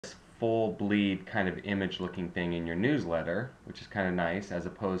full bleed kind of image looking thing in your newsletter, which is kind of nice, as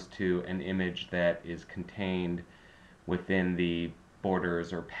opposed to an image that is contained within the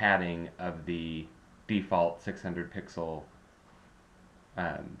borders or padding of the default 600 pixel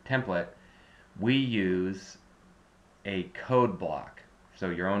template. We use a code block, so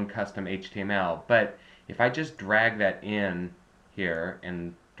your own custom HTML. But if I just drag that in here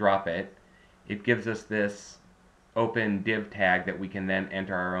and drop it, it gives us this open div tag that we can then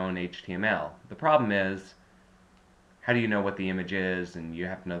enter our own HTML. The problem is, how do you know what the image is? And you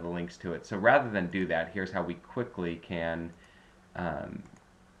have to know the links to it. So rather than do that, here's how we quickly can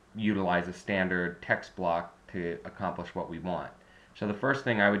utilize a standard text block to accomplish what we want. So the first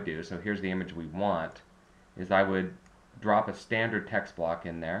thing I would do, so here's the image we want, is I would drop a standard text block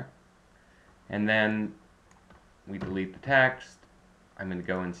in there, and then we delete the text. I'm going to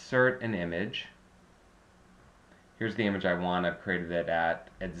go insert an image. Here's the image I want. I've created it at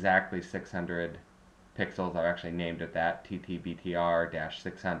exactly 600 pixels. I've actually named it that,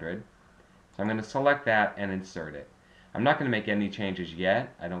 TTBTR-600. So I'm going to select that and insert it. I'm not going to make any changes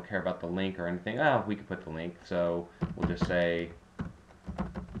yet. I don't care about the link or anything. Oh, we can put the link. So we'll just say,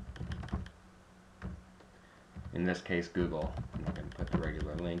 in this case, Google. I'm not going to put the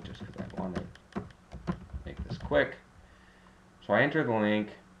regular link just because I want to make this quick. So I enter the link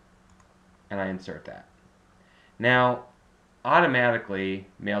and I insert that. Now, automatically,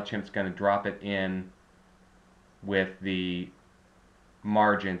 Mailchimp's going to drop it in with the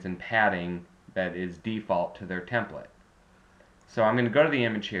margins and padding that is default to their template. So I'm going to go to the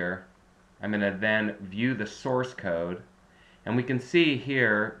image here. I'm going to then view the source code. And we can see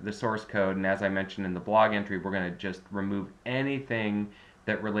here the source code, and as I mentioned in the blog entry, we're going to just remove anything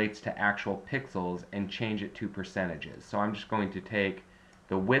that relates to actual pixels and change it to percentages. So I'm just going to take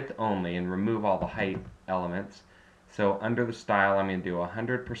the width only and remove all the height elements. So under the style, I'm going to do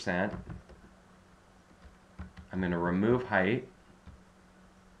 100%. I'm going to remove height.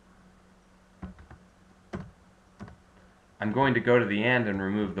 I'm going to go to the end and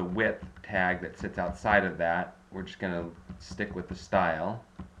remove the width tag that sits outside of that. We're just going to stick with the style.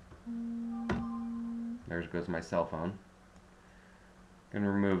 There goes my cell phone. I'm going to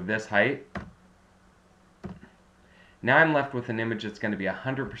remove this height. Now I'm left with an image that's going to be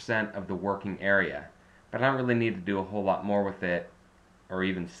 100% of the working area. But I don't really need to do a whole lot more with it or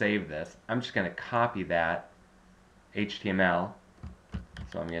even save this. I'm just going to copy that HTML.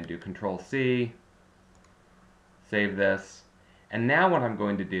 So I'm going to do Control-C, save this. And now what I'm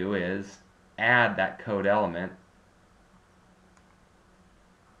going to do is add that code element.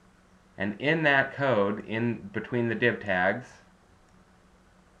 And in that code, in between the div tags,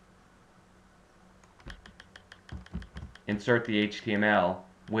 insert the HTML,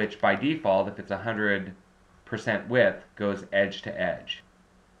 which by default, if it's 100% width, goes edge to edge.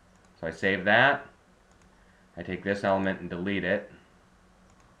 So I save that. I take this element and delete it.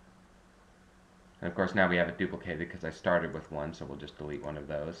 And of course now we have it duplicated because I started with one, so we'll just delete one of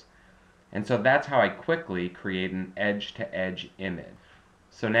those. And so that's how I quickly create an edge-to-edge image.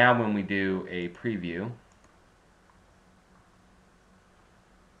 So now when we do a preview,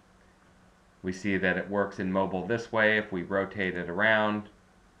 we see that it works in mobile this way. If we rotate it around,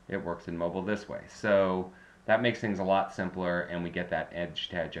 it works in mobile this way. So that makes things a lot simpler, and we get that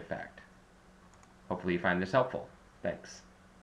edge-to-edge effect. Hopefully you find this helpful. Thanks.